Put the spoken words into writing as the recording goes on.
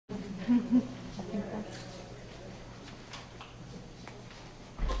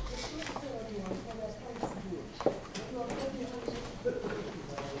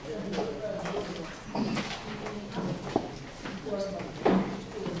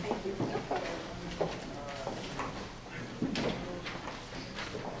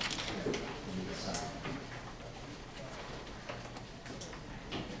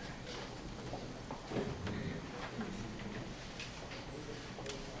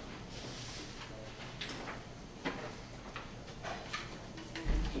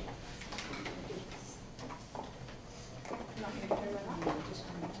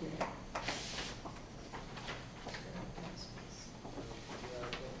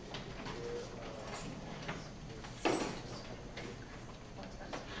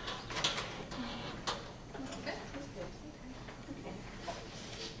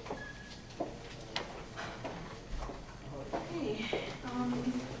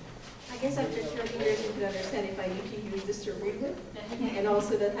guess after 30 years you can understand if I need to use this to read with, and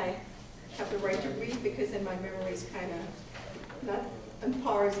also that I have the right to read because then my memory is kind of not on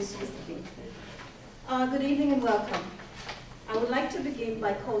par as it used to be. Good evening and welcome. I would like to begin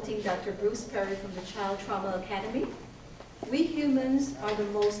by quoting Dr. Bruce Perry from the Child Trauma Academy. We humans are the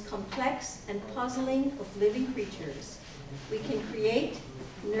most complex and puzzling of living creatures. We can create,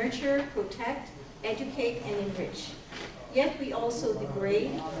 nurture, protect, educate, and enrich. Yet we also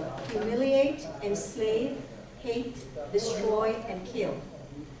degrade, humiliate, enslave, hate, destroy, and kill.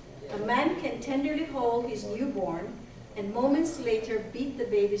 A man can tenderly hold his newborn and moments later beat the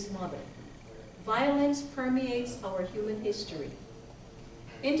baby's mother. Violence permeates our human history.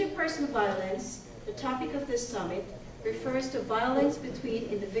 Interpersonal violence, the topic of this summit, refers to violence between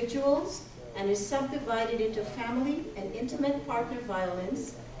individuals and is subdivided into family and intimate partner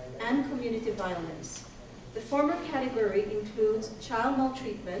violence and community violence. The former category includes child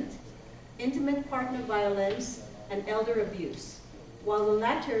maltreatment, intimate partner violence, and elder abuse, while the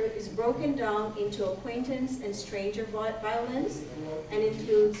latter is broken down into acquaintance and stranger violence and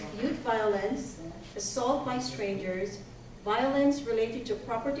includes youth violence, assault by strangers, violence related to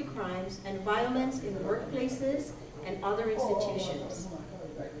property crimes, and violence in workplaces and other institutions.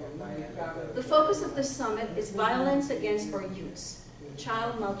 The focus of the summit is violence against our youths,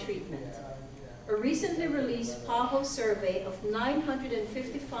 child maltreatment. A recently released PAHO survey of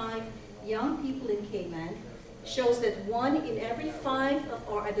 955 young people in Cayman shows that 1 in every 5 of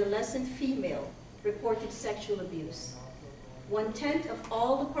our adolescent female reported sexual abuse. 1/10 of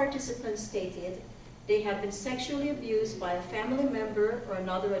all the participants stated they have been sexually abused by a family member or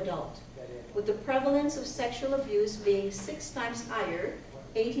another adult, with the prevalence of sexual abuse being 6 times higher,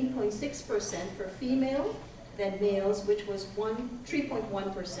 18.6% for female than males, which was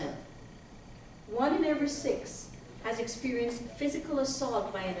 3.1%. 1 in every 6 has experienced physical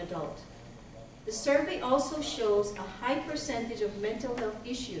assault by an adult. The survey also shows a high percentage of mental health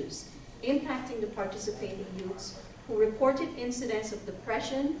issues impacting the participating youths who reported incidents of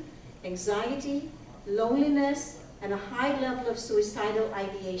depression, anxiety, loneliness, and a high level of suicidal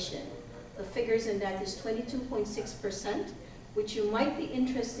ideation. The figures in that is 22.6%, which you might be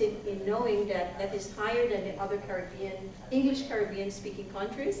interested in knowing that is higher than the other English Caribbean speaking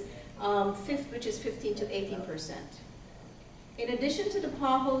countries, which is 15 to 18%. In addition to the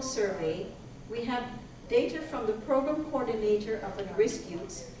PAHO survey, we have data from the program coordinator of at-risk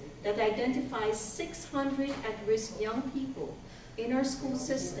youths that identifies 600 at-risk young people in our school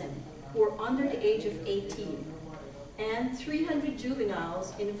system who are under the age of 18, and 300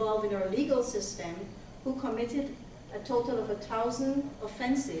 juveniles involved in our legal system who committed a total of 1,000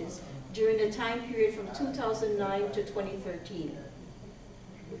 offenses during the time period from 2009 to 2013.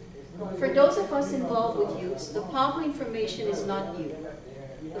 For those of us involved with youths, the PAHO information is not new.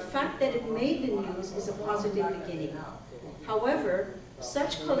 The fact that it made the news is a positive beginning. However,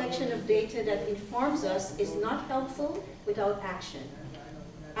 such collection of data that informs us is not helpful without action.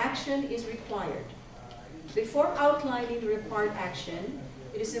 Action is required. Before outlining the required action,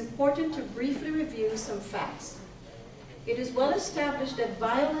 it is important to briefly review some facts. It is well established that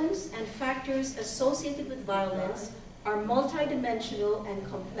violence and factors associated with violence are multidimensional and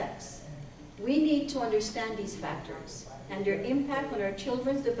complex. We need to understand these factors and their impact on our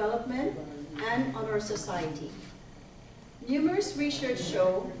children's development and on our society. Numerous research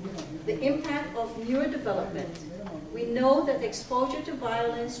show the impact of neurodevelopment. We know that exposure to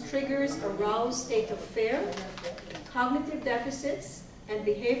violence triggers a roused state of fear, cognitive deficits, and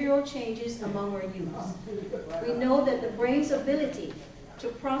behavioral changes among our youth. We know that the brain's ability to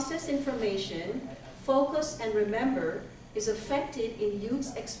process information, focus, and remember is affected in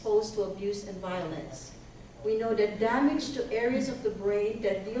youths exposed to abuse and violence. We know that damage to areas of the brain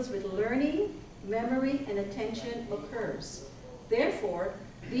that deals with learning, memory, and attention occurs. Therefore,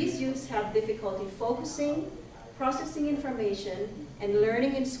 these youths have difficulty focusing, processing information, and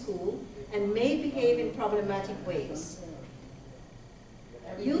learning in school, and may behave in problematic ways.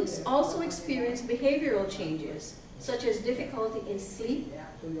 Youths also experience behavioral changes, such as difficulty in sleep,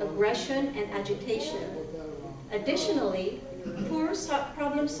 aggression, and agitation. Additionally, poor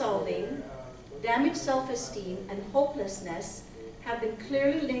problem solving, damaged self-esteem, and hopelessness have been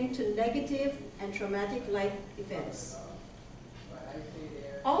clearly linked to negative and traumatic life events.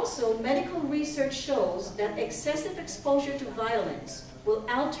 Also, medical research shows that excessive exposure to violence will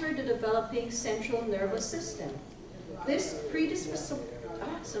alter the developing central nervous system. This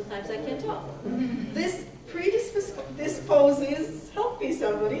sometimes I can't talk. This predisposes, help me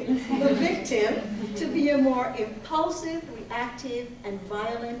somebody, the victim to be a more impulsive, reactive, and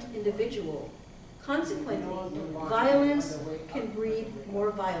violent individual. Consequently, violence can breed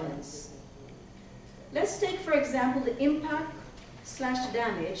more violence. Let's take, for example, the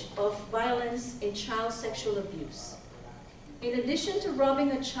impact/damage of violence in child sexual abuse. In addition to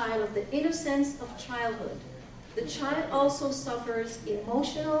robbing a child of the innocence of childhood, the child also suffers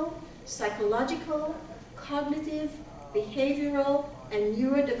emotional, psychological, cognitive, behavioral, and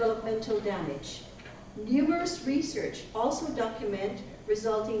neurodevelopmental damage. Numerous research also document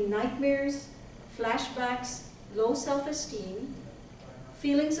resulting nightmares, flashbacks, low self-esteem,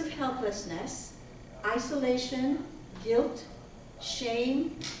 feelings of helplessness, isolation, guilt,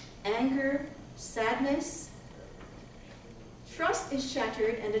 shame, anger, sadness. Trust is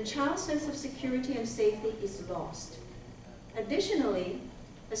shattered and the child's sense of security and safety is lost. Additionally,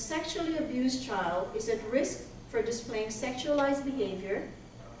 a sexually abused child is at risk for displaying sexualized behavior,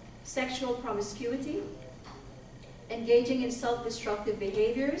 sexual promiscuity, engaging in self-destructive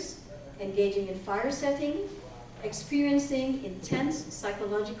behaviors, engaging in fire setting, experiencing intense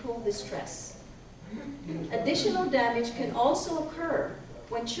psychological distress. Additional damage can also occur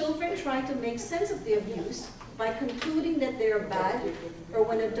when children try to make sense of the abuse by concluding that they are bad, or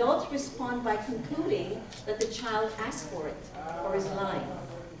when adults respond by concluding that the child asked for it or is lying.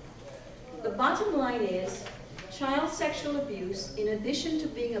 The bottom line is, child sexual abuse, in addition to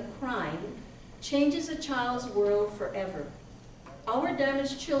being a crime, changes a child's world forever. Our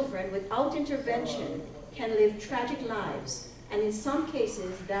damaged children, without intervention, can live tragic lives, and in some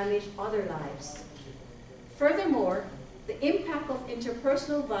cases, damage other lives. Furthermore, the impact of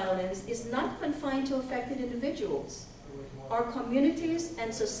interpersonal violence is not confined to affected individuals. Our communities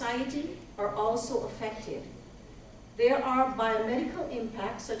and society are also affected. There are biomedical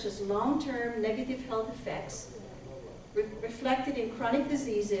impacts such as long-term negative health effects reflected in chronic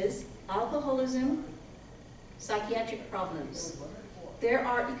diseases, alcoholism, psychiatric problems. There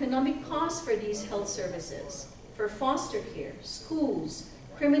are economic costs for these health services, for foster care, schools,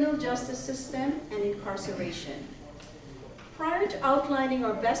 criminal justice system, and incarceration. Prior to outlining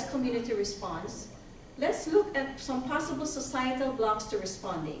our best community response, let's look at some possible societal blocks to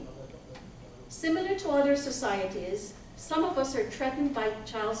responding. Similar to other societies, some of us are threatened by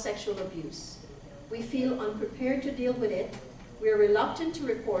child sexual abuse. We feel unprepared to deal with it, we are reluctant to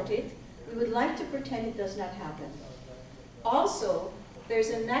report it, we would like to pretend it does not happen. Also, there's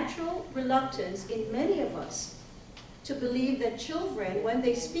a natural reluctance in many of us to believe that children, when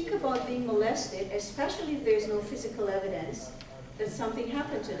they speak about being molested, especially if there's no physical evidence, that something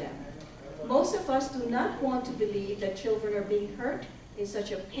happened to them. Most of us do not want to believe that children are being hurt in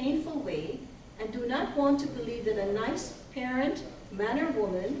such a painful way, and do not want to believe that a nice parent, man or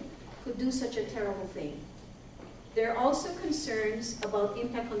woman, could do such a terrible thing. There are also concerns about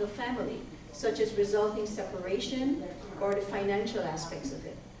impact on the family, such as resulting separation or the financial aspects of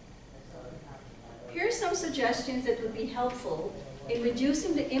it. Here are some suggestions that would be helpful in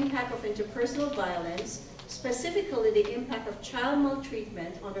reducing the impact of interpersonal violence, specifically the impact of child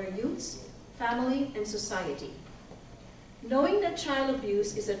maltreatment on our youths, family, and society. Knowing that child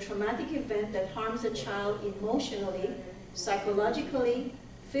abuse is a traumatic event that harms a child emotionally, psychologically,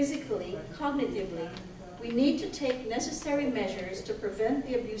 physically, cognitively, we need to take necessary measures to prevent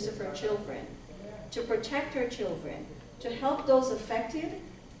the abuse of our children, to protect our children, to help those affected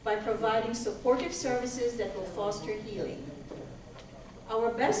by providing supportive services that will foster healing.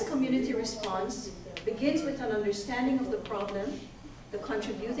 Our best community response begins with an understanding of the problem, the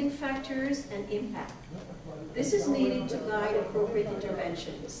contributing factors, and impact. This is needed to guide appropriate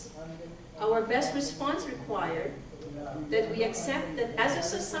interventions. Our best response requires that we accept that as a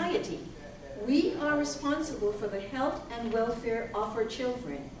society, we are responsible for the health and welfare of our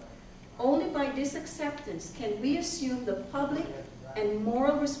children. Only by this acceptance can we assume the public and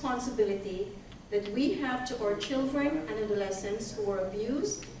moral responsibility that we have to our children and adolescents who are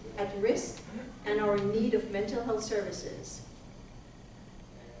abused, at risk, and are in need of mental health services.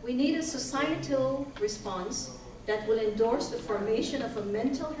 We need a societal response that will endorse the formation of a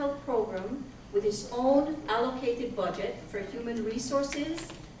mental health program with its own allocated budget for human resources,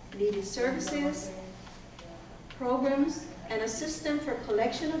 needed services, programs, and a system for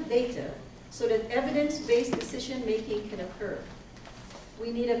collection of data so that evidence-based decision-making can occur.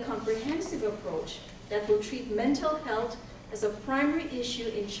 We need a comprehensive approach that will treat mental health as a primary issue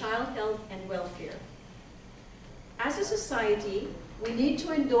in child health and welfare. As a society, we need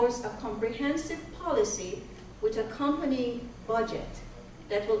to endorse a comprehensive policy with accompanying budget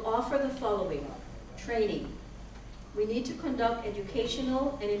that will offer the following: training. We need to conduct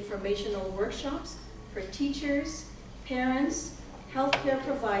educational and informational workshops for teachers, parents, healthcare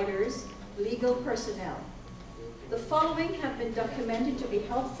providers, legal personnel. The following have been documented to be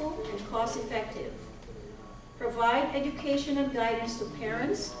helpful and cost-effective. Provide education and guidance to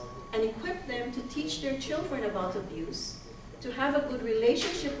parents and equip them to teach their children about abuse, to have a good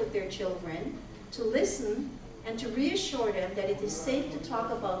relationship with their children, to listen, and to reassure them that it is safe to talk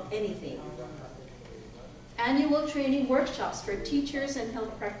about anything. Annual training workshops for teachers and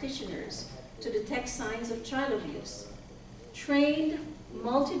health practitioners to detect signs of child abuse. Trained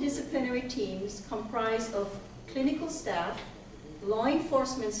multidisciplinary teams comprised of clinical staff, law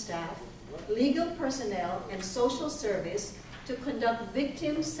enforcement staff, legal personnel, and social service to conduct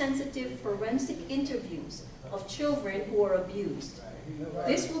victim-sensitive forensic interviews of children who are abused.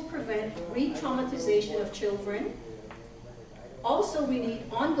 This will prevent re-traumatization of children. Also, we need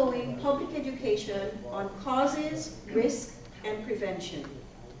ongoing public education on causes, risk, and prevention.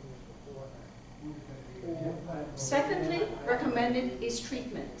 Secondly, recommended is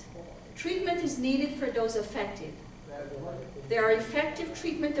treatment. Treatment is needed for those affected. There are effective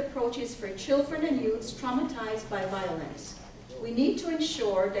treatment approaches for children and youths traumatized by violence. We need to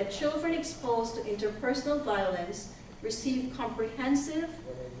ensure that children exposed to interpersonal violence receive comprehensive,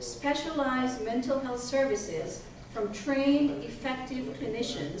 specialized mental health services from trained, effective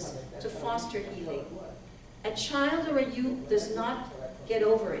clinicians to foster healing. A child or a youth does not get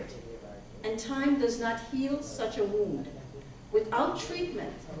over it, and time does not heal such a wound. Without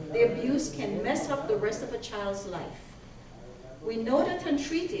treatment, the abuse can mess up the rest of a child's life. We know that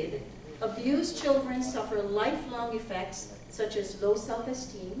untreated, abused children suffer lifelong effects such as low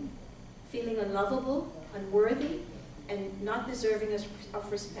self-esteem, feeling unlovable, unworthy, and not deserving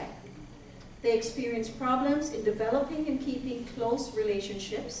of respect. They experience problems in developing and keeping close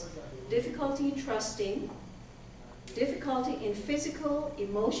relationships, difficulty in trusting, difficulty in physical,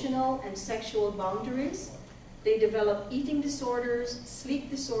 emotional, and sexual boundaries. They develop eating disorders,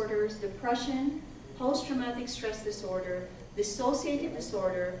 sleep disorders, depression, post-traumatic stress disorder, dissociative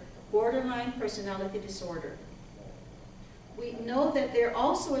disorder, borderline personality disorder. We know that they're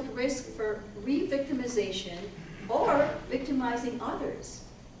also at risk for re-victimization or victimizing others,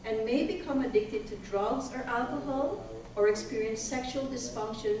 and may become addicted to drugs or alcohol, or experience sexual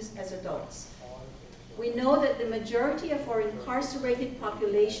dysfunctions as adults. We know that the majority of our incarcerated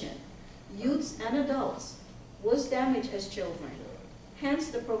population, youths and adults, was damaged as children. Hence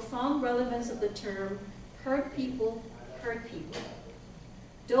the profound relevance of the term, hurt people, hurt people.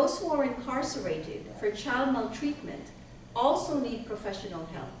 Those who are incarcerated for child maltreatment also need professional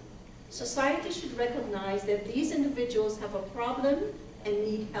help. Society should recognize that these individuals have a problem and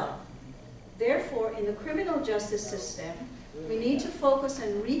need help. Therefore, in the criminal justice system, we need to focus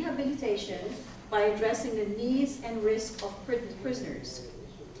on rehabilitation by addressing the needs and risks of prisoners.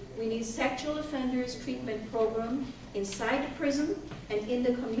 We need sexual offenders treatment program inside the prison and in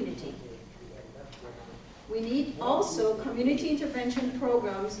the community. We need also community intervention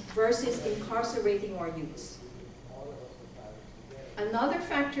programs versus incarcerating our youths. Another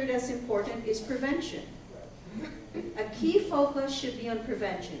factor that's important is prevention. A key focus should be on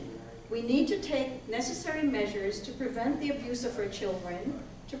prevention. We need to take necessary measures to prevent the abuse of our children,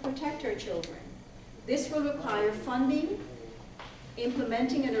 to protect our children. This will require funding,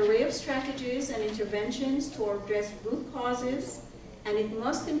 implementing an array of strategies and interventions to address root causes, and it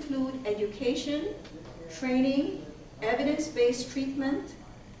must include education, training, evidence-based treatment,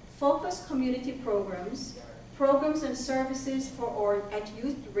 focused community programs, programs and services for our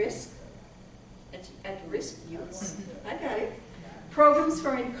at-risk youths, I got it, programs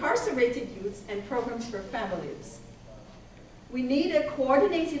for incarcerated youths, and programs for families. We need a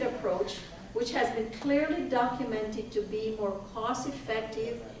coordinated approach which has been clearly documented to be more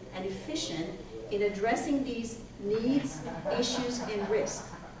cost-effective and efficient in addressing these needs, issues, and risks.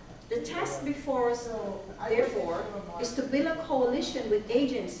 The task before us, therefore, is to build a coalition with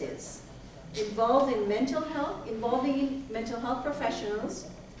agencies involving mental health professionals,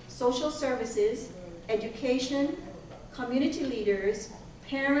 social services, education, community leaders,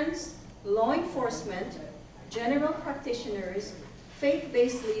 parents, law enforcement, general practitioners,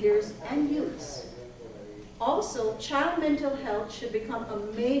 faith-based leaders, and youths. Also, child mental health should become a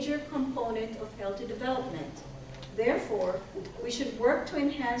major component of healthy development. Therefore, we should work to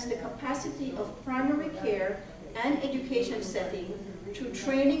enhance the capacity of primary care and education setting through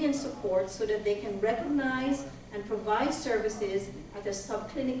training and support so that they can recognize and provide services at a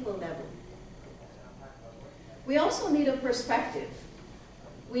subclinical level. We also need a perspective.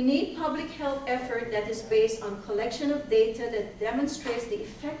 We need public health effort that is based on collection of data that demonstrates the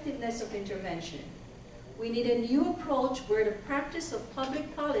effectiveness of intervention. We need a new approach where the practice of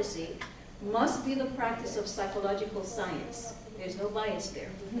public policy must be the practice of psychological science. There's no bias there.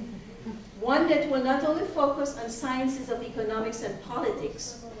 One that will not only focus on sciences of economics and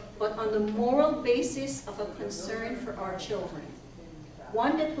politics, but on the moral basis of a concern for our children.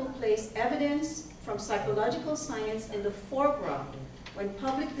 One that will place evidence from psychological science in the foreground when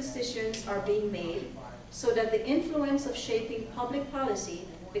public decisions are being made, so that the influence of shaping public policy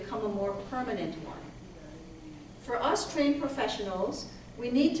become a more permanent one. For us trained professionals,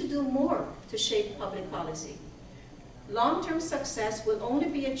 we need to do more to shape public policy. Long-term success will only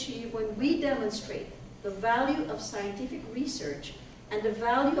be achieved when we demonstrate the value of scientific research and the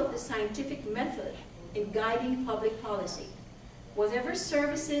value of the scientific method in guiding public policy. Whatever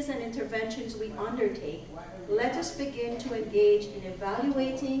services and interventions we undertake, let us begin to engage in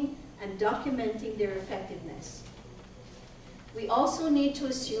evaluating and documenting their effectiveness. We also need to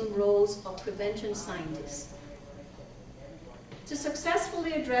assume roles of prevention scientists. To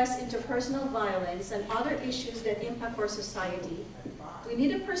successfully address interpersonal violence and other issues that impact our society, we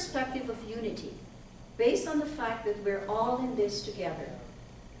need a perspective of unity, based on the fact that we're all in this together.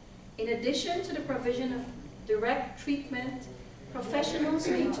 In addition to the provision of direct treatment, professionals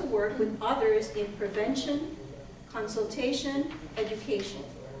need to work with others in prevention, consultation, education.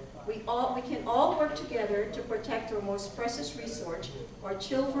 We can all work together to protect our most precious resource, our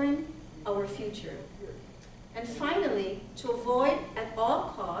children, our future. And finally, to avoid at all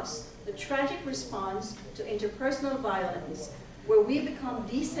costs the tragic response to interpersonal violence, where we become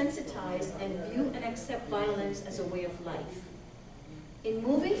desensitized and view and accept violence as a way of life. In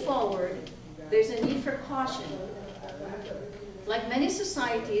moving forward, there's a need for caution. Like many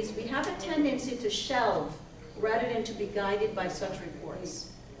societies, we have a tendency to shelve rather than to be guided by such reports.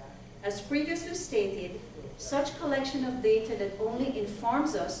 As previously stated, such collection of data that only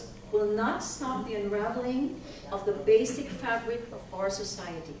informs us will not stop the unraveling of the basic fabric of our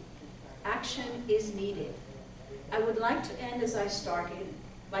society. Action is needed. I would like to end as I started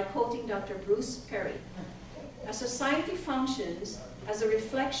by quoting Dr. Bruce Perry. A society functions as a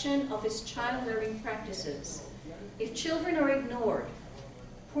reflection of its child-rearing practices. If children are ignored,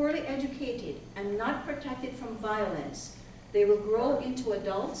 poorly educated, and not protected from violence, they will grow into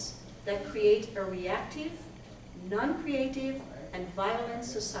adults that create a reactive, non-creative, and violent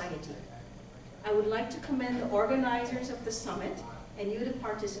society. I would like to commend the organizers of the summit and you, the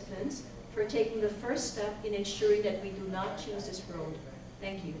participants, for taking the first step in ensuring that we do not choose this road.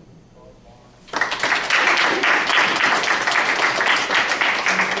 Thank you.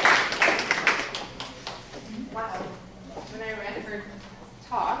 Wow. When I read her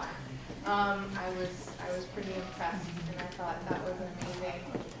talk, I was pretty impressed, and I thought that was an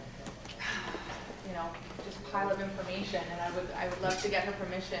amazing, just pile of information, and I would love to get her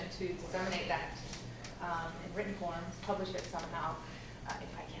permission to disseminate that in written form, publish it somehow, if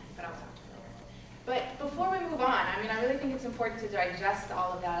I can, but I'll talk to her later. But before we move on, I really think it's important to digest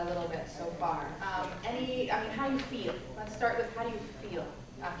all of that a little bit so far. How do you feel? Let's start with how do you feel?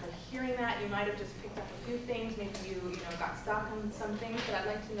 After hearing that, you might have just picked up a few things, maybe you got stuck on some things, but I'd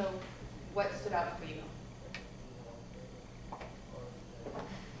like to know what stood out for you.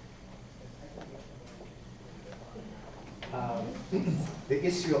 The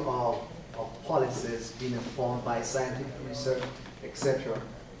issue of policies being informed by scientific research, etc.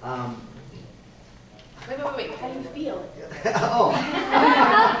 Wait. How do you feel? Oh.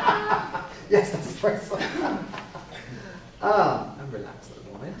 Yes, that's the first one. I'm relaxed at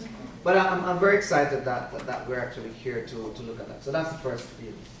the moment. But I'm very excited that we're actually here to look at that. So that's the first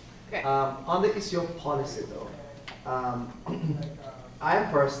feeling. Okay. On the issue of policy, though, I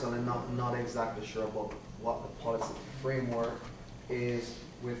am personally not exactly sure about what the policy framework is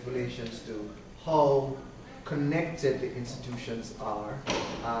with relations to how connected the institutions are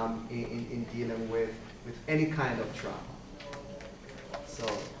in dealing with any kind of trauma. So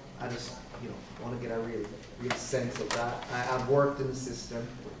I just want to get a real sense of that. I've worked in the system,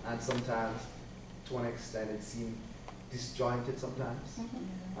 and sometimes, to an extent, it seems disjointed sometimes.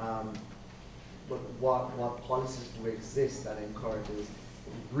 Mm-hmm. But what policies do exist that encourages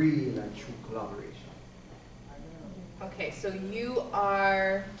real and true collaboration? Okay, so you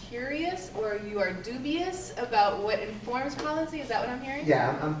are curious or you are dubious about what informs policy? Is that what I'm hearing?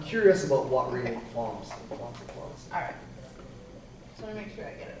 Yeah, I'm curious about what really informs the policy. All right. Just want to make sure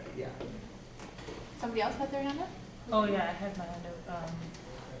I get it. Yeah. Somebody else had their hand up? Oh yeah, I had my hand up.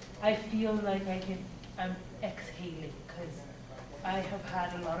 I feel like I'm exhaling because I have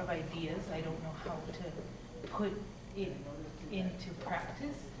had a lot of ideas. I don't know how to put it into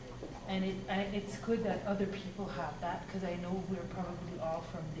practice. And it's good that other people have that, because I know we're probably all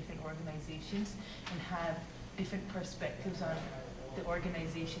from different organizations and have different perspectives on the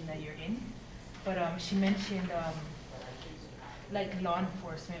organization that you're in. But she mentioned like law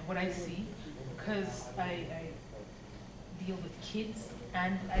enforcement, what I see, because I deal with kids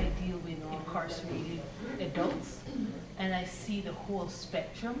and I deal with incarcerated adults, and I see the whole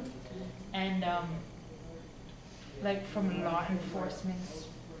spectrum. And like from law enforcement's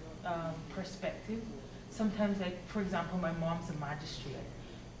perspective, sometimes, like for example, my mom's a magistrate,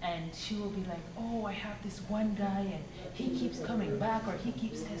 and she will be like, oh, I have this one guy and he keeps coming back or he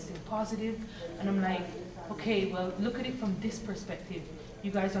keeps testing positive. And I'm like, okay, well, look at it from this perspective. You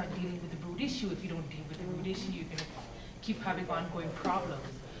guys aren't dealing with the root issue. If you don't deal with the root issue, you're gonna keep having ongoing problems.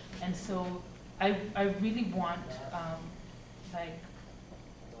 And so I really want like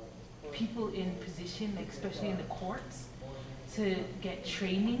people in position, like especially in the courts, to get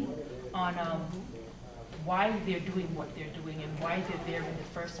training on why they're doing what they're doing and why they're there in the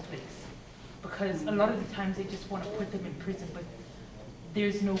first place. Because a lot of the times they just want to put them in prison, but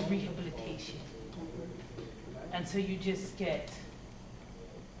there's no rehabilitation. And so you just get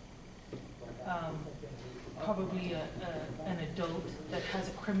probably an adult that has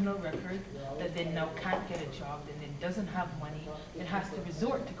a criminal record that then now can't get a job and then doesn't have money and has to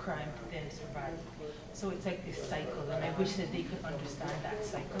resort to crime to then survive. So it's like this cycle, and I wish that they could understand that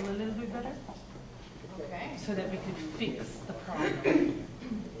cycle a little bit better. Okay, So that we could fix the problem.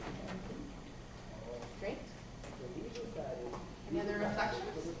 great. Any other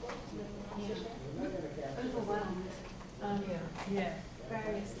reflections? Overwhelmed. Yeah.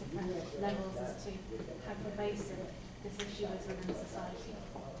 Various different levels as to how pervasive this issue is within society,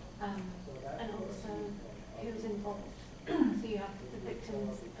 and also who's involved. So you have the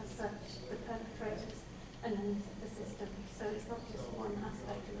victims as such, the perpetrators, and then the system. So it's not just one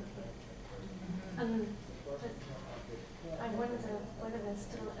aspect of it. And I wonder whether there's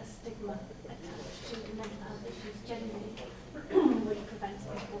still a stigma attached to mental health issues generally, which prevents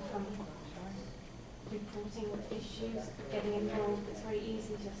people from reporting issues, getting involved. It's very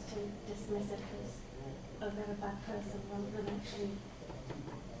easy just to dismiss it as, oh, they're a bad person, rather than actually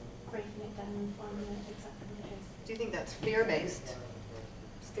breaking it down and finding out exactly what it is. Do you think that's fear-based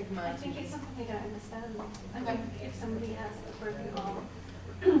stigma? I think it's something they don't understand. I think if somebody has a broken arm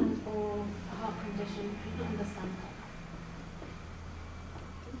or a heart condition, people understand that.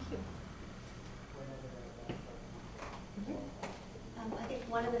 Thank you. I think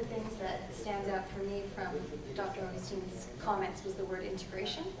one of the things that stands out for me from Dr. Augustine's comments was the word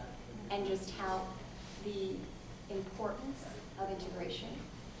integration, and just how the importance of integration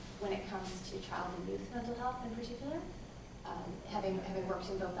when it comes to child and youth mental health in particular. Having worked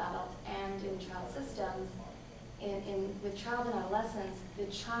in both adult and in child systems, with child and adolescents, the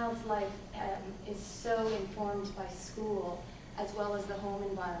child's life is so informed by school as well as the home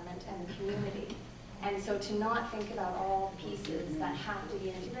environment and the community. And so to not think about all pieces that have to be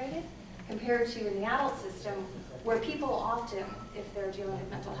integrated, compared to in the adult system, where people often, if they're dealing with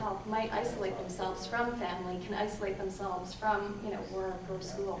mental health, might isolate themselves from family, can isolate themselves from work or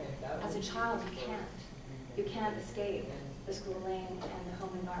school. As a child, you can't. You can't escape the school lane and the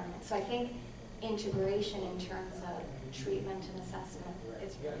home environment. So I think integration in terms of treatment and assessment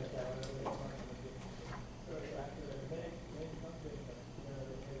is really important.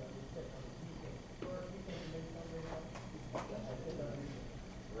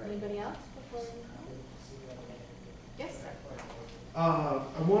 Anybody else before we go? Yes, sir.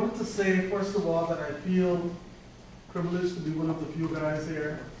 I wanted to say, first of all, that I feel privileged to be one of the few guys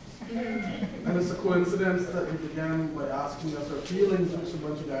here. And it's a coincidence that we began by asking us our feelings, which a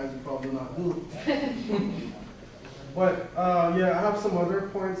bunch of guys would probably not do. But yeah, I have some other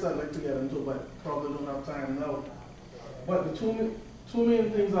points I'd like to get into, but probably don't have time now. But the two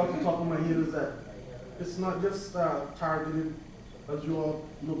main things off the top of my head is that it's not just targeted, as you all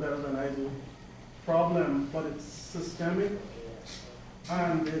know better than I do, problem, but it's systemic,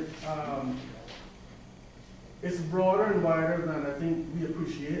 and it's broader and wider than I think we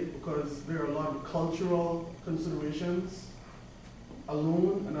appreciate, because there are a lot of cultural considerations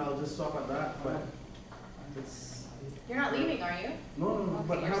alone, and I'll just stop at that. But it's You're not leaving, are you? no,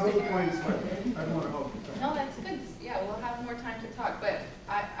 but I Okay, have you're other sticking points, around. but I don't want to help. No, that's good. Yeah, we'll have more time to talk, but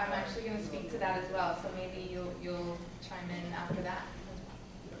I'm actually going to speak to that as well, so maybe you'll chime in after that.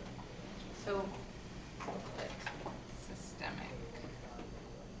 So, systemic.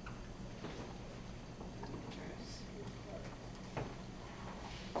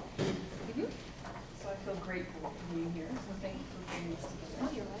 So I feel grateful for being here, so thank you for bringing this together. Oh,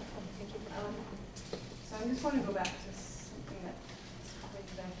 you're welcome. Thank you for coming. So I just want to go back to something that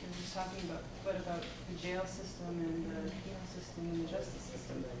Dr. was talking about, about the jail system and the penal system and the justice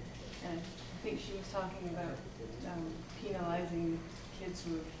system. And I think she was talking about penalizing kids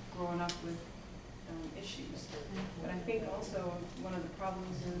who have grown up with issues. But I think also one of the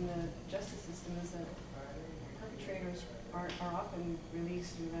problems in the justice system is that perpetrators are often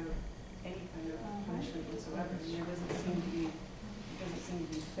released without any kind of punishment whatsoever. And there doesn't seem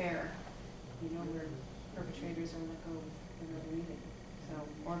to be fair, you know, where perpetrators are let go without anything. So,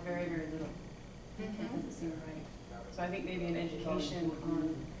 or very, very little. It doesn't seem right. So I think maybe an education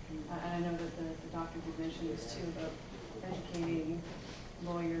on, and I know that the doctor did mention this too, about educating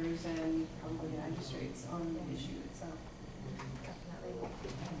lawyers and probably magistrates on the issue itself. Definitely.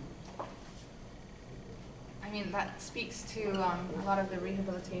 I mean, that speaks to a lot of the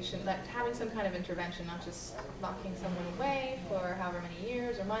rehabilitation, that having some kind of intervention, not just locking someone away for however many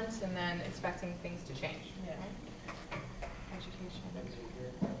years or months and then expecting things to change. Yeah. Right? Education.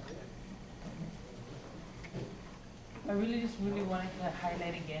 I really wanted to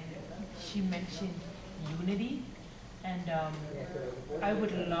highlight again, she mentioned unity, and I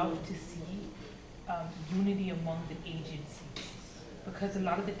would love to see unity among the agencies, because a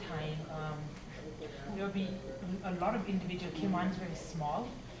lot of the time there'll be a lot of individuals. Cayman is very small,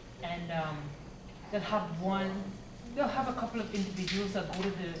 and they'll have a couple of individuals that go to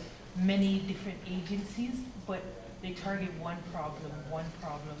the many different agencies, but they target one problem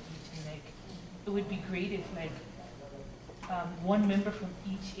each, and like it would be great if like one member from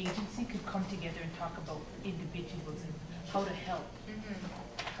each agency could come together and talk about individuals and how to help,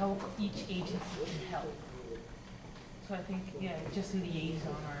 how each agency can help. So I think, yeah, just liaison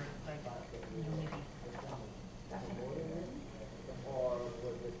or like unity.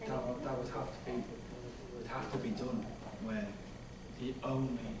 That would have to be done where the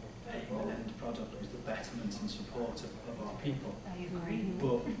only aim and end product was the betterment and support of our people. I agree.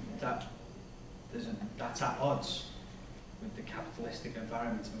 But that's at odds with the capitalistic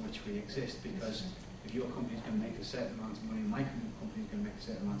environment in which we exist, because if your company's going to make a certain amount of money, my company's going to make a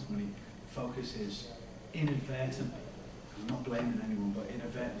certain amount of money, the focus is inadvertently, I'm not blaming anyone, but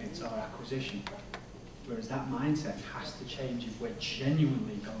inadvertently it's our acquisition. Whereas that mindset has to change if we're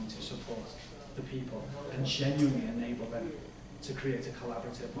genuinely going to support the people and genuinely enable them to create a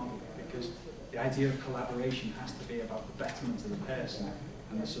collaborative model, because the idea of collaboration has to be about the betterment of the person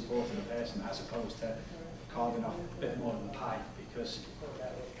and the support of the person, as opposed to carving off a bit more of the pie, because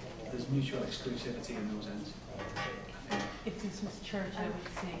there's mutual exclusivity in those ends. If this was church, I would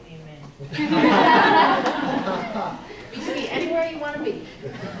say amen. You can be anywhere you want to be.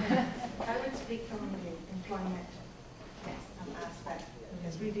 I would speak from the employment aspect,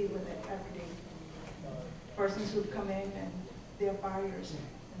 because we deal with it every day. Persons who've come in and they're buyers,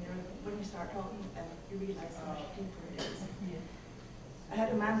 and when you start talking with them, you realize how much deeper it is. Yeah. I had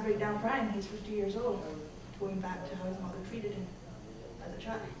a man break down crying. He's 50 years old, going back to how his mother treated him as a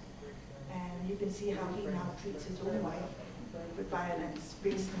child. And you can see how he now treats his own wife with violence,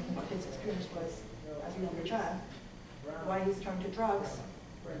 based on what his experience was as a younger child, why he's turned to drugs,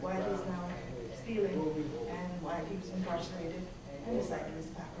 why he's now stealing, and why he was incarcerated, and his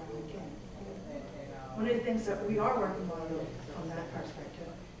cyclist background again. One of the things that we are working on from that perspective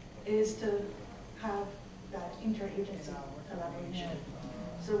is to have that interagency collaboration.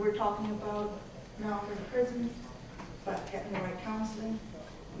 So we're talking about now for the prisons, but getting the right counseling,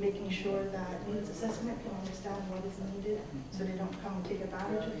 making sure that needs assessment can understand what is needed so they don't come and take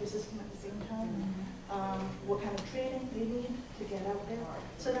advantage of the system at the same time. What kind of training they need to get out there.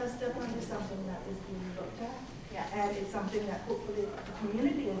 So that's definitely something that is being looked at. Yeah. And it's something that hopefully the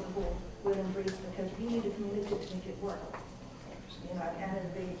community as a whole will embrace, because we need a community to make it work. You know, at the end of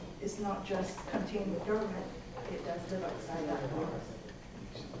the day, it's not just contained with government, it does live outside that box.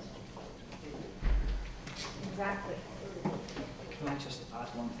 Exactly. Can I just add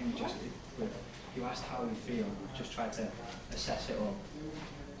one thing? Just you asked how we feel. We've just tried to assess it all.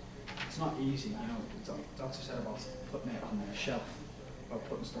 It's not easy, you know. The doctor said about putting it on the shelf, about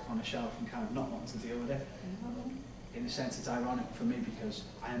putting stuff on a shelf and kind of not wanting to deal with it. In a sense, it's ironic for me, because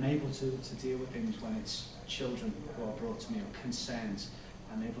I am able to deal with things when it's children who are brought to me, or concerns.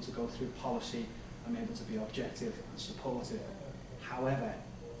 I'm able to go through policy. I'm able to be objective and supportive. However,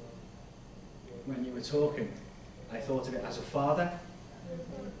 when you were talking, I thought of it as a father,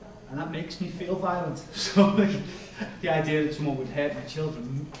 and that makes me feel violent. So like, the idea that someone would hurt my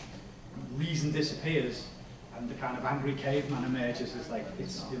children, reason disappears, and the kind of angry caveman emerges as like,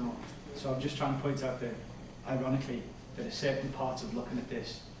 it's, you know. So I'm just trying to point out that, ironically, that a certain part of looking at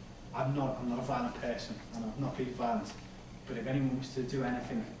this, I'm not a violent person, and I've not been violent, but if anyone was to do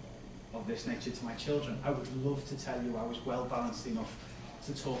anything of this nature to my children, I would love to tell you I was well balanced enough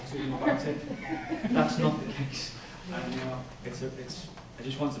to talk to them about it. That's not the case. And you know, I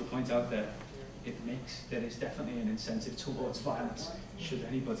just wanted to point out that there is definitely an incentive towards violence should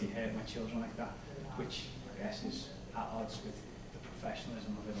anybody hurt my children like that. which I guess is at odds with the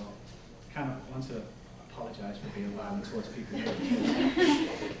professionalism of it all. Kind of want to apologise for being violent towards people.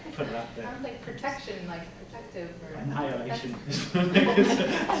 Put it out there. Sounds like protection, like protective or Annihilation.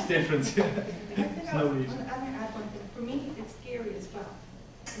 It's different. I think There's no reason. I'm going to add one thing. For me, it's scary as well.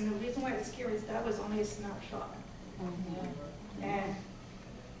 And the reason why it's scary is that was only a snapshot. And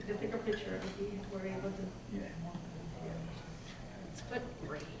the bigger picture, if we were able to. Yeah. let's put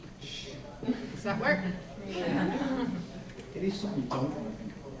rage. Does that work? Yeah. It is something you don't want to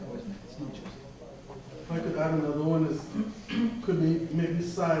think about, though, isn't it? It's not just. If I could add another one is, could be maybe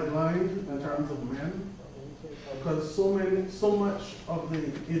sidelined in terms of men. Because so much of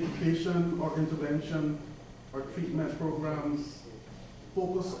the education or intervention or treatment programs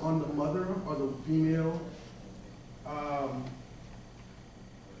focus on the mother or the female,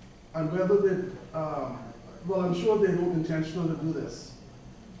 and whether they, well, I'm sure they don't intentionally do this,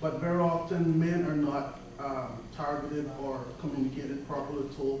 but very often men are not targeted or communicated properly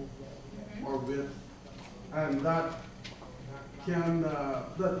to or with, and that can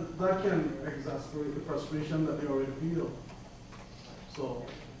exacerbate the frustration that they already feel. So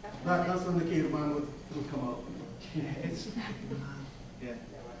that's when the caveman would come out. It's, yeah.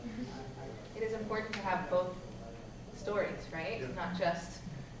 It is important to have both stories, right? Yeah. Not just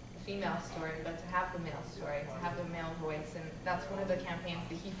the female story, but to have the male story, to have the male voice. And that's one of the campaigns,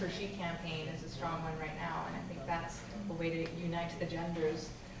 the He for She campaign is a strong one right now. And I think that's a way to unite the genders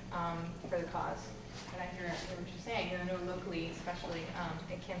for the cause. And I hear what you're saying, I know locally especially,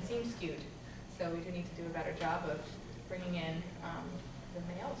 it can seem skewed. So we do need to do a better job of bringing in the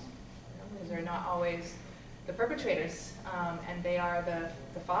males, because they're not always the perpetrators, and they are the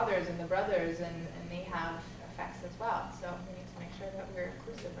fathers and the brothers, and they have effects as well. So we need to make sure that we're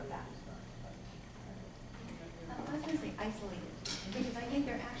inclusive of that. I was going to say isolated, because I think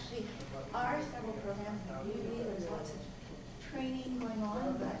there actually are several programs in the community. There's lots of training going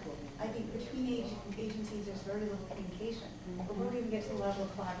on, but I think between agencies there's very little communication. Before we even get to the level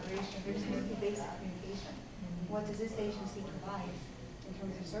of collaboration, there just needs to be basic communication. What does this agency provide in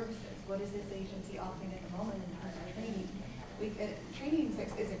terms of services? What is this agency offering at the moment in terms of training? Training is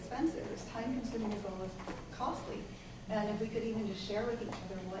expensive. It's time-consuming as well as costly. And if we could even just share with each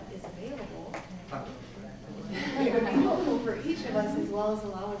other what is available, it would be helpful for each of us as well as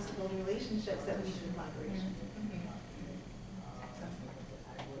allow us to build relationships that lead to collaboration.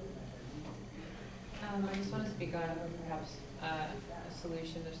 I just want to speak on perhaps a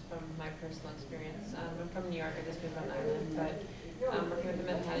solution just from my personal experience. I'm from New York, I just moved on island, but working with the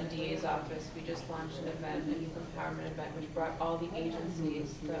Manhattan DA's office, we just launched an event, a youth empowerment event, which brought all the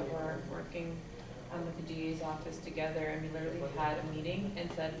agencies that were working with the DA's office together, and we literally had a meeting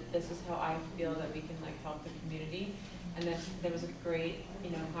and said, this is how I feel that we can help the community. And then there was a great,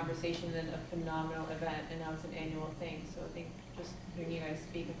 conversation and a phenomenal event, and now it's an annual thing. So I think just hearing you guys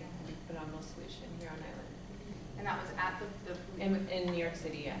speak, I think it's a phenomenal solution here on island. And that was at the in New York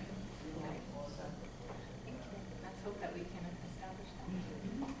City, yeah. So let's hope that we can establish that.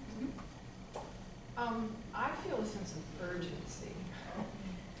 I feel a sense of urgency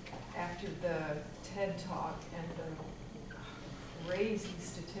after the TED Talk and the crazy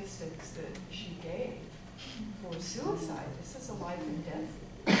statistics that she gave for suicide. This is a life and death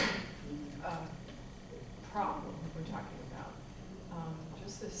problem we're talking about.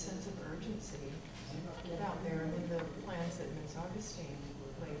 Just this sense of urgency to get out there. And then the plans that Ms. Augustine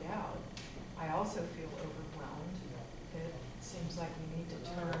laid out, I also feel overwhelmed. It seems like we need to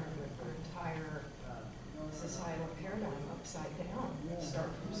turn our entire societal paradigm upside down,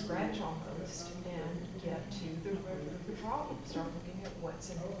 start from scratch almost, and get to the root of the problem. Start looking at what's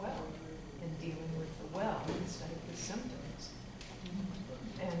in the well and dealing with the well instead of the symptoms.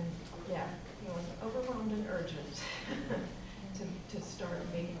 And yeah, feeling overwhelmed and urgent to start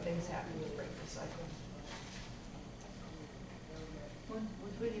making things happen to break the cycle. What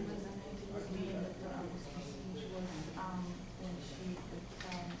really resonated with me in Dr. Augustine's speech was when she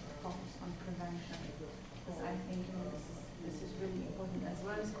focused on prevention. Because I think this is really important, as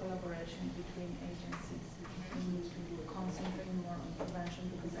well as collaboration between agencies. We need to concentrate more on prevention,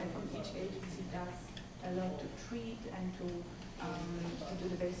 because I think each agency does a lot to treat and to do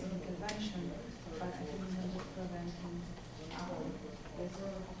the basic intervention, but I think in terms of preventing, there's a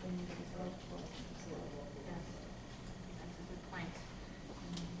lot of happening that is very important. Yes, that's a good point.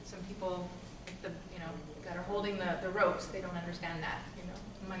 Some people, that are holding the ropes, they don't understand that.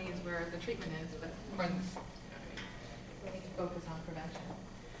 Money is where the treatment is, but we need to focus on prevention.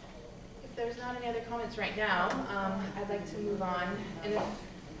 If there's not any other comments right now, I'd like to move on. And if,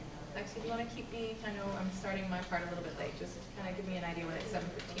 Lexi, do you want to keep me? I know I'm starting my part a little bit late. Just kind of give me an idea when it's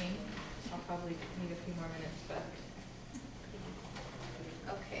 7:15. I'll probably need a few more minutes, but.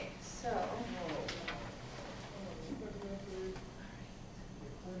 Okay, so.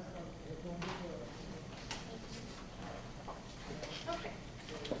 Okay,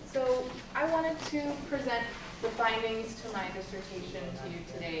 so I wanted to present the findings to my dissertation to you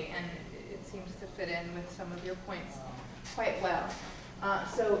today, and it seems to fit in with some of your points quite well.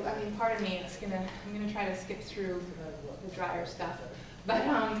 So, I mean, pardon me, I'm gonna try to skip through the drier stuff. But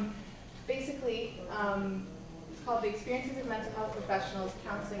basically, it's called The Experiences of Mental Health Professionals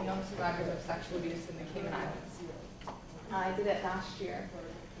Counseling Young Survivors of Sexual Abuse in the Cayman Islands. I did it last year,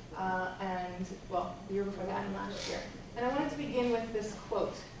 well, the year before that and last year. And I wanted to begin with this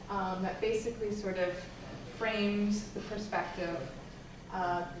quote that basically sort of frames the perspective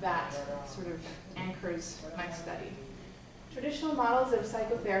that sort of anchors my study. Traditional models of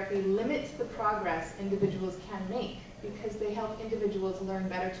psychotherapy limit the progress individuals can make because they help individuals learn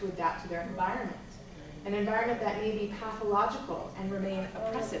better to adapt to their environment, an environment that may be pathological and remain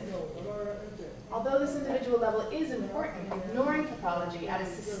oppressive. Although this individual level is important, ignoring pathology at a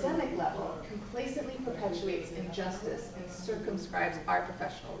systemic level complacently perpetuates injustice and circumscribes our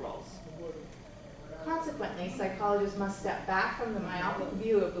professional roles. Consequently, psychologists must step back from the myopic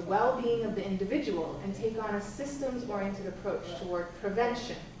view of the well-being of the individual and take on a systems-oriented approach toward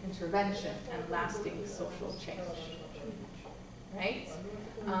prevention, intervention, and lasting social change. Right?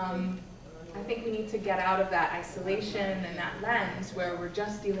 I think we need to get out of that isolation and that lens where we're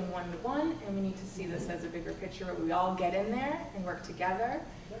just dealing one-to-one, and we need to see this as a bigger picture where we all get in there and work together,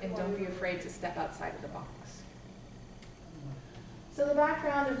 and don't be afraid to step outside of the box. So the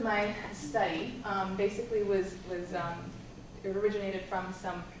background of my study basically it originated from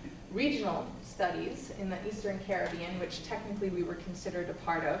some regional studies in the Eastern Caribbean, which technically we were considered a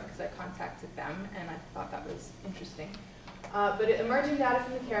part of because I contacted them and I thought that was interesting. But emerging data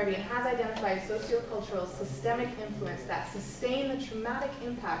from the Caribbean has identified sociocultural systemic influence that sustain the traumatic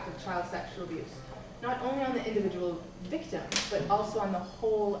impact of child sexual abuse, not only on the individual victim, but also on the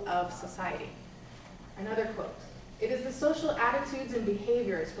whole of society. Another quote. It is the social attitudes and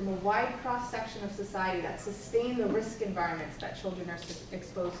behaviors from a wide cross-section of society that sustain the risk environments that children are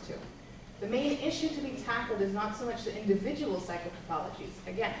exposed to. The main issue to be tackled is not so much the individual psychopathologies,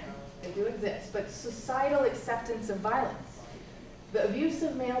 again, they do exist, but societal acceptance of violence, the abuse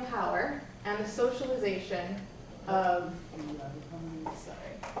of male power, and the socialization of,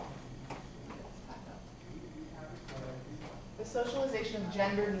 the socialization of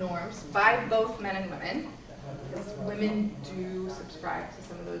gendered norms by both men and women, because women do subscribe to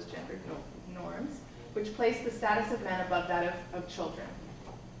some of those gendered norms, which place the status of men above that of children.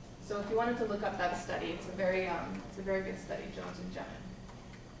 So if you wanted to look up that study, it's a very good study, Jones and Jemin.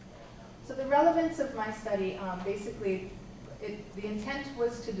 So the relevance of my study, basically, the intent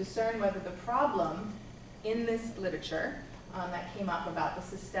was to discern whether the problem in this literature that came up about the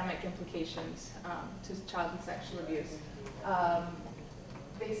systemic implications to childhood sexual abuse,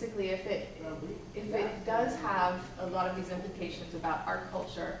 basically, if it does have a lot of these implications about our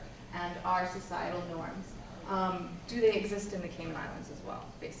culture and our societal norms, do they exist in the Cayman Islands as well,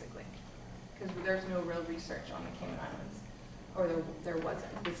 basically? Because there's no real research on the Cayman Islands, or there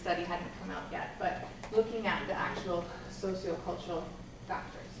wasn't. The study hadn't come out yet, but looking at the actual sociocultural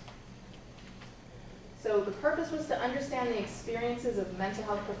factors. So the purpose was to understand the experiences of mental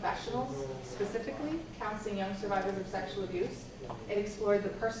health professionals, specifically counseling young survivors of sexual abuse. It explored the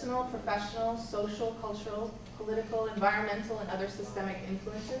personal, professional, social, cultural, political, environmental, and other systemic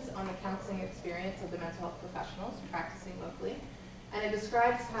influences on the counseling experience of the mental health professionals practicing locally. And it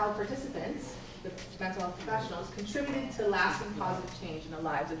describes how participants, the mental health professionals, contributed to lasting positive change in the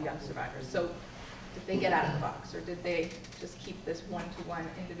lives of young survivors. So did they get out of the box, or did they just keep this one-to-one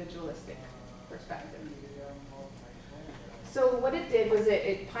individualistic perspective? So what it did was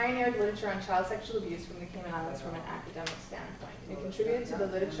it pioneered literature on child sexual abuse from the Cayman Islands from an academic standpoint. It contributed to the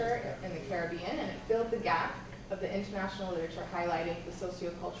literature in the Caribbean, and it filled the gap of the international literature highlighting the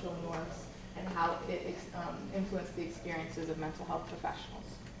sociocultural norms and how it influenced the experiences of mental health professionals.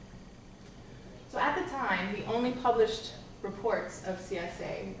 So at the time, the only published reports of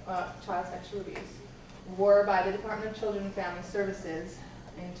CSA, child sexual abuse, were by the Department of Children and Family Services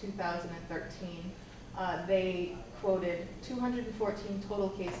in 2013. They quoted 214 total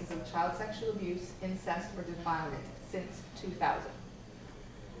cases of child sexual abuse, incest, or defilement since 2000,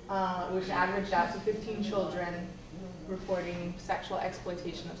 which averaged out to 15 children reporting sexual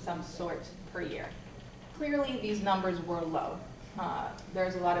exploitation of some sort per year. Clearly, these numbers were low.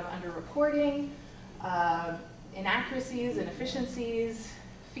 There's a lot of underreporting, inaccuracies, inefficiencies,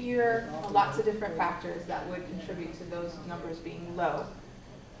 fear, lots of different factors that would contribute to those numbers being low.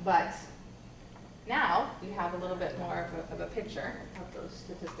 But Now, we have a little bit more of a picture of those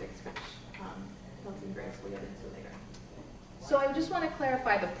statistics, which Milton Grace will get into later. So I just want to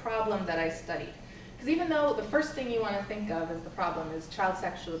clarify the problem that I studied. Because even though the first thing you want to think of as the problem is child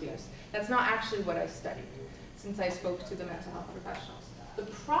sexual abuse, that's not actually what I studied, since I spoke to the mental health professionals. The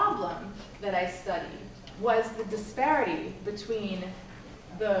problem that I studied was the disparity between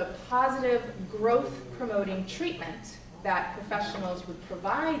the positive growth-promoting treatment that professionals would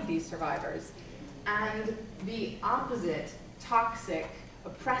provide these survivors and the opposite, toxic,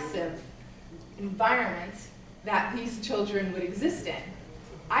 oppressive environment that these children would exist in.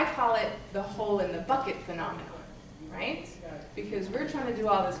 I call it the hole in the bucket phenomenon, right? Because we're trying to do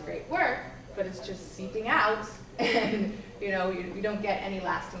all this great work, but it's just seeping out, and you don't get any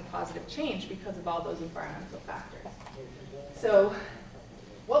lasting positive change because of all those environmental factors. So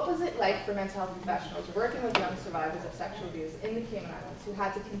what was it like for mental health professionals working with young survivors of sexual abuse in the Cayman Islands who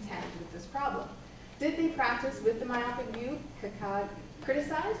had to contend with this problem? Did they practice with the myopic view Kakad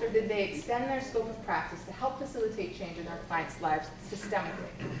criticized, or did they extend their scope of practice to help facilitate change in their clients' lives systemically?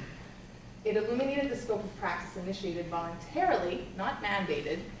 It illuminated the scope of practice initiated voluntarily, not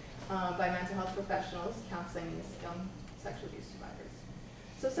mandated, by mental health professionals counseling these young sexual abuse survivors.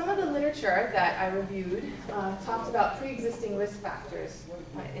 So some of the literature that I reviewed talked about pre-existing risk factors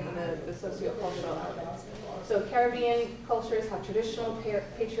in the socio-cultural elements. So Caribbean cultures have traditional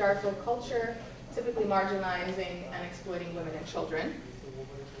patriarchal culture, typically marginalizing and exploiting women and children.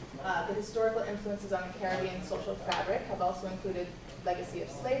 The historical influences on the Caribbean social fabric have also included legacy of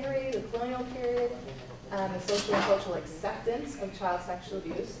slavery, the colonial period, and the social and cultural acceptance of child sexual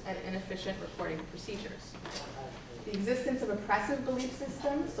abuse and inefficient reporting procedures. The existence of oppressive belief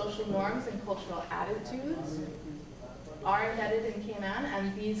systems, social norms, and cultural attitudes are embedded in Cayman,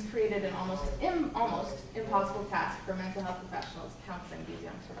 and these created an almost impossible task for mental health professionals counseling these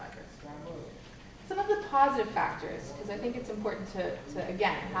young survivors. Some of the positive factors, because I think it's important to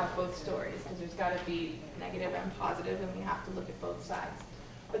again, have both stories, because there's got to be negative and positive, and we have to look at both sides.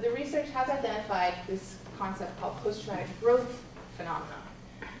 But the research has identified this concept called post-traumatic growth phenomenon.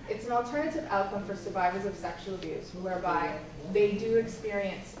 It's an alternative outcome for survivors of sexual abuse, whereby they do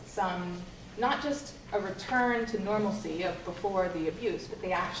experience some, not just a return to normalcy of before the abuse, but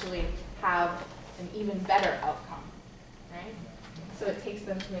they actually have an even better outcome, right? So it takes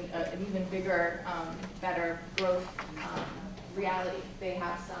them to an even bigger, better growth reality. They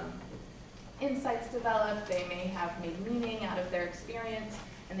have some insights developed, they may have made meaning out of their experience,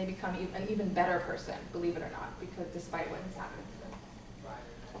 and they become an even better person, believe it or not, because despite what has happened to them.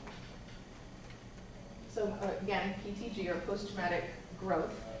 So again, PTG, or post-traumatic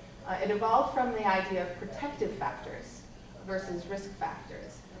growth, it evolved from the idea of protective factors versus risk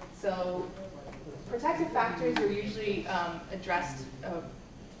factors. So protective factors are usually addressed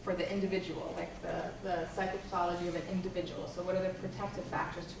for the individual, like the psychopathology of an individual. So what are the protective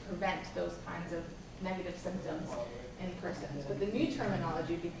factors to prevent those kinds of negative symptoms in persons? But the new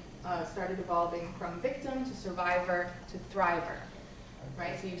terminology started evolving from victim to survivor to thriver,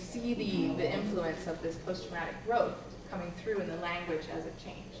 right? So you see the influence of this post-traumatic growth coming through in the language as it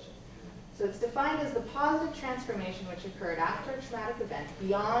changed. So it's defined as the positive transformation which occurred after a traumatic event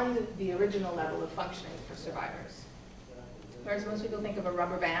beyond the original level of functioning for survivors. Whereas most people think of a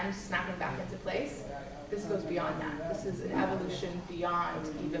rubber band snapping back into place, this goes beyond that. This is an evolution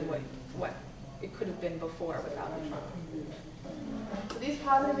beyond even what it could have been before without the trauma. So these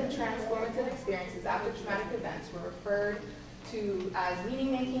positive and transformative experiences after traumatic events were referred to as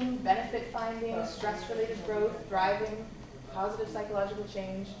meaning-making, benefit-finding, stress-related growth, thriving, positive psychological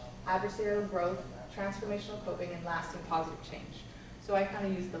change, adversarial growth, transformational coping, and lasting positive change. So I kind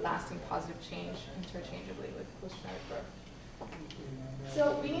of use the lasting positive change interchangeably with post-traumatic growth.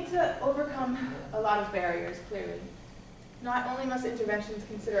 So we need to overcome a lot of barriers, clearly. Not only must interventions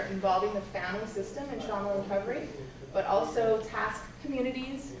consider involving the family system in trauma recovery, but also task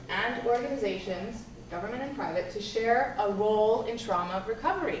communities and organizations, government and private, to share a role in trauma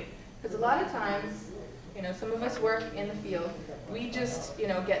recovery. Because a lot of times, some of us work in the field, we just, they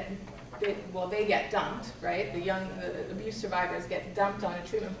get dumped, right? The abuse survivors get dumped on a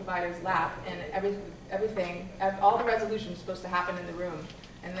treatment provider's lap, and everything, all the resolution is supposed to happen in the room.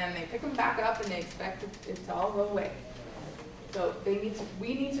 And then they pick them back up and they expect it to all go away. So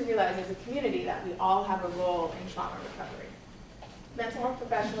we need to realize as a community that we all have a role in trauma recovery. Mental health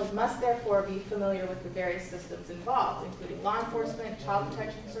professionals must therefore be familiar with the various systems involved, including law enforcement, child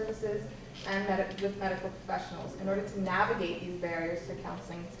protection services, and with medical professionals, in order to navigate these barriers to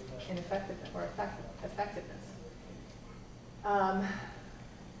counseling effectiveness.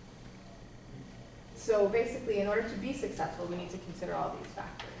 So basically, in order to be successful, we need to consider all these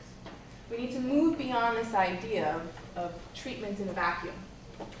factors. We need to move beyond this idea of treatment in a vacuum.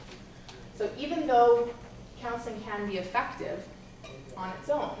 So even though counseling can be effective on its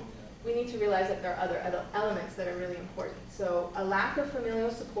own, we need to realize that there are other elements that are really important. So a lack of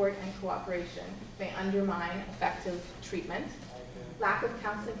familial support and cooperation may undermine effective treatment. Lack of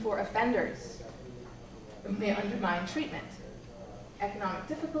counseling for offenders may undermine treatment. Economic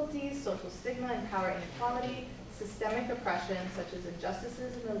difficulties, social stigma and power inequality, systemic oppression such as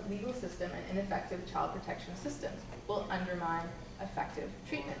injustices in the legal system and ineffective child protection systems will undermine effective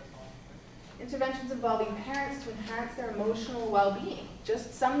treatment. Interventions involving parents to enhance their emotional well-being,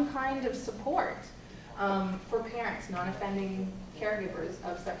 just some kind of support for parents, non-offending caregivers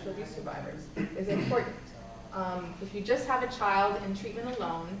of sexual abuse survivors is important. If you just have a child in treatment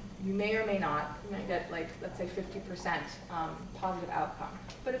alone, you may or may not, you might get like, let's say 50% positive outcome.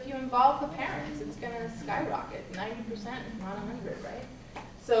 But if you involve the parents, it's gonna skyrocket, 90%, not 100, right?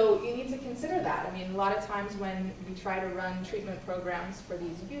 So you need to consider that. I mean, a lot of times when we try to run treatment programs for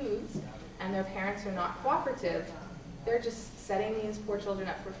these youths and their parents are not cooperative, they're just setting these poor children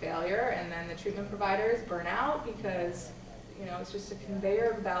up for failure, and then the treatment providers burn out because, you know, it's just a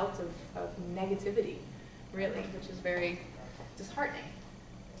conveyor belt of negativity, really, which is very disheartening.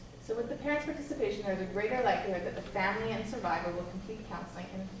 So with the parents' participation, there's a greater likelihood that the family and survivor will complete counseling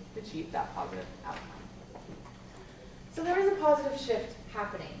and achieve that positive outcome. So there is a positive shift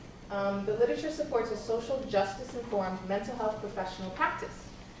happening. The literature supports a social justice-informed mental health professional practice,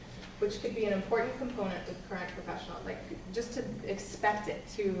 which could be an important component of current professional, like just to expect it,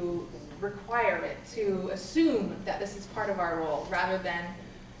 to require it, to assume that this is part of our role, rather than,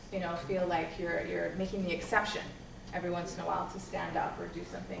 you know, feel like you're making the exception every once in a while to stand up or do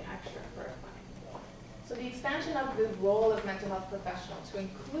something extra for a client. So the expansion of the role of mental health professional to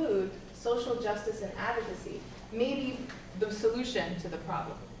include social justice and advocacy may be the solution to the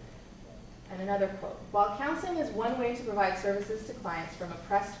problem. And another quote, while counseling is one way to provide services to clients from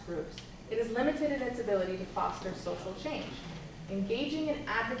oppressed groups, it is limited in its ability to foster social change. Engaging in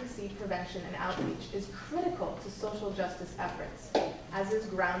advocacy, prevention, and outreach is critical to social justice efforts, as is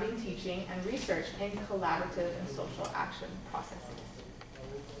grounding teaching and research in collaborative and social action processes.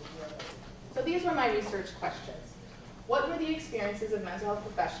 So these were my research questions. What were the experiences of mental health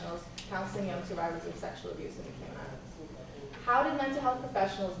professionals counseling young survivors of sexual abuse in the Cayman Islands? How did mental health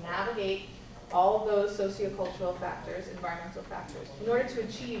professionals navigate all of those sociocultural factors, environmental factors, in order to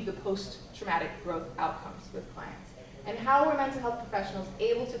achieve the post-traumatic growth outcomes with clients? And how were mental health professionals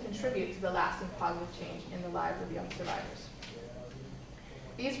able to contribute to the lasting positive change in the lives of young survivors?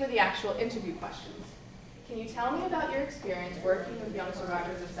 These were the actual interview questions. Can you tell me about your experience working with young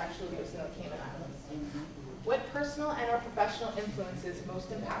survivors of sexual abuse in the Cayman Islands? What personal and or professional influences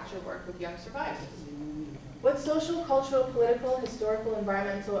most impact your work with young survivors? What social, cultural, political, historical,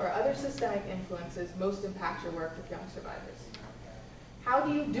 environmental, or other systemic influences most impact your work with young survivors? How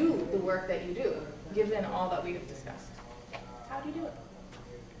do you do the work that you do, given all that we have discussed? How do you do it?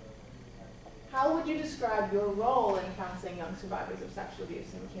 How would you describe your role in counseling young survivors of sexual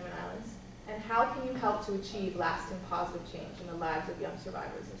abuse in the Cayman Islands? And how can you help to achieve lasting positive change in the lives of young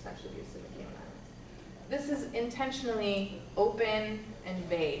survivors of sexual abuse in the Cayman Islands? This is intentionally open and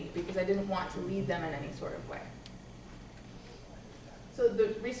vague because I didn't want to lead them in any sort of way. So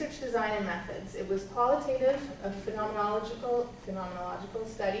the research design and methods, it was qualitative, a phenomenological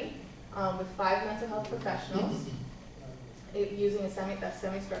study with 5 mental health professionals using a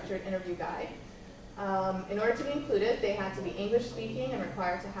semi-structured interview guide. In order to be included, they had to be English speaking and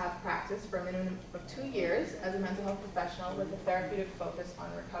required to have practice for a minimum of 2 years as a mental health professional with a therapeutic focus on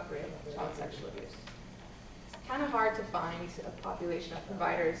recovery of child sexual abuse. It's kind of hard to find a population of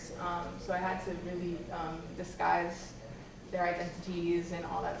providers, so I had to really disguise their identities and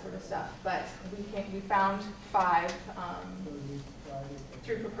all that sort of stuff. But we found 5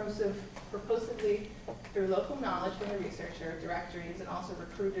 purposively through local knowledge from the researcher, directories, and also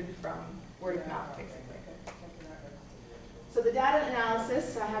recruited from word of mouth, basically. So the data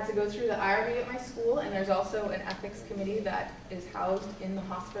analysis, I had to go through the IRB at my school, and there's also an ethics committee that is housed in the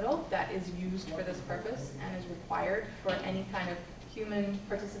hospital that is used for this purpose and is required for any kind of human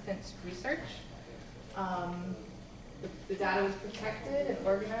participants research. The data was protected and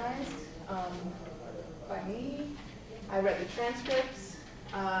organized by me. I read the transcripts.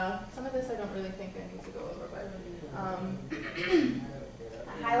 Some of this I don't really think I need to go over, but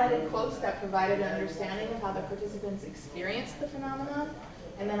I highlighted quotes that provided an understanding of how the participants experienced the phenomenon,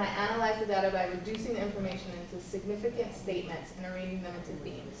 and then I analyzed the data by reducing the information into significant statements and arranging them into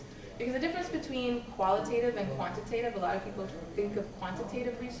themes. Because the difference between qualitative and quantitative, a lot of people think of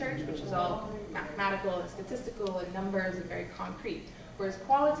quantitative research, which is all mathematical and statistical and numbers and very concrete. Whereas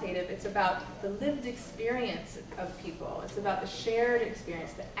qualitative, it's about the lived experience of people. It's about the shared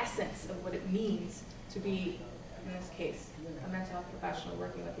experience, the essence of what it means to be, in this case, a mental health professional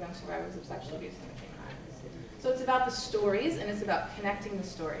working with young survivors of sexual abuse in the Cayman Islands. So it's about the stories, and it's about connecting the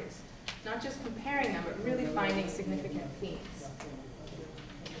stories. Not just comparing them, but really finding significant themes.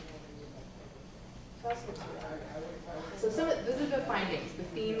 So those are the findings, the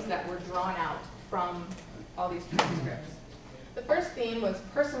themes that were drawn out from all these transcripts. The first theme was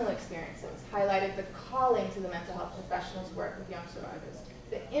personal experiences, highlighted the calling to the mental health professionals' work with young survivors,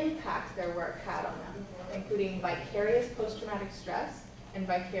 the impact their work had on them, including vicarious post-traumatic stress and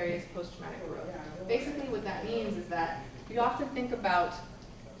vicarious post-traumatic growth. Basically what that means is that you often think about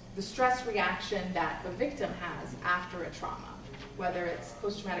the stress reaction that a victim has after a trauma, whether it's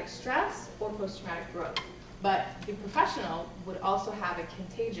post-traumatic stress or post-traumatic growth. But the professional would also have a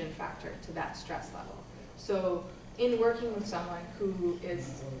contagion factor to that stress level. So in working with someone who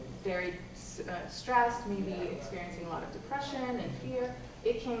is very stressed, maybe experiencing a lot of depression and fear,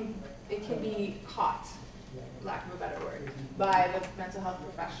 it can be caught, lack of a better word, by the mental health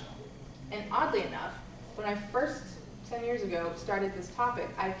professional. And oddly enough, when I first 10 years ago started this topic,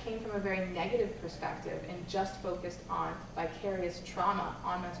 I came from a very negative perspective and just focused on vicarious trauma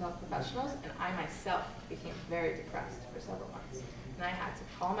on mental health professionals, and I myself became very depressed for several months. And I had to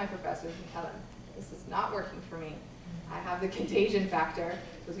call my professors and tell them, this is not working for me. I have the contagion factor.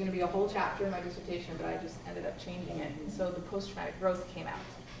 It was going to be a whole chapter in my dissertation, but I just ended up changing it. And so the post-traumatic growth came out.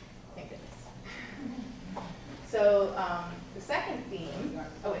 Thank goodness. So the second theme,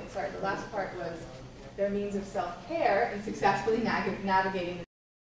 the last part was their means of self-care and successfully navigating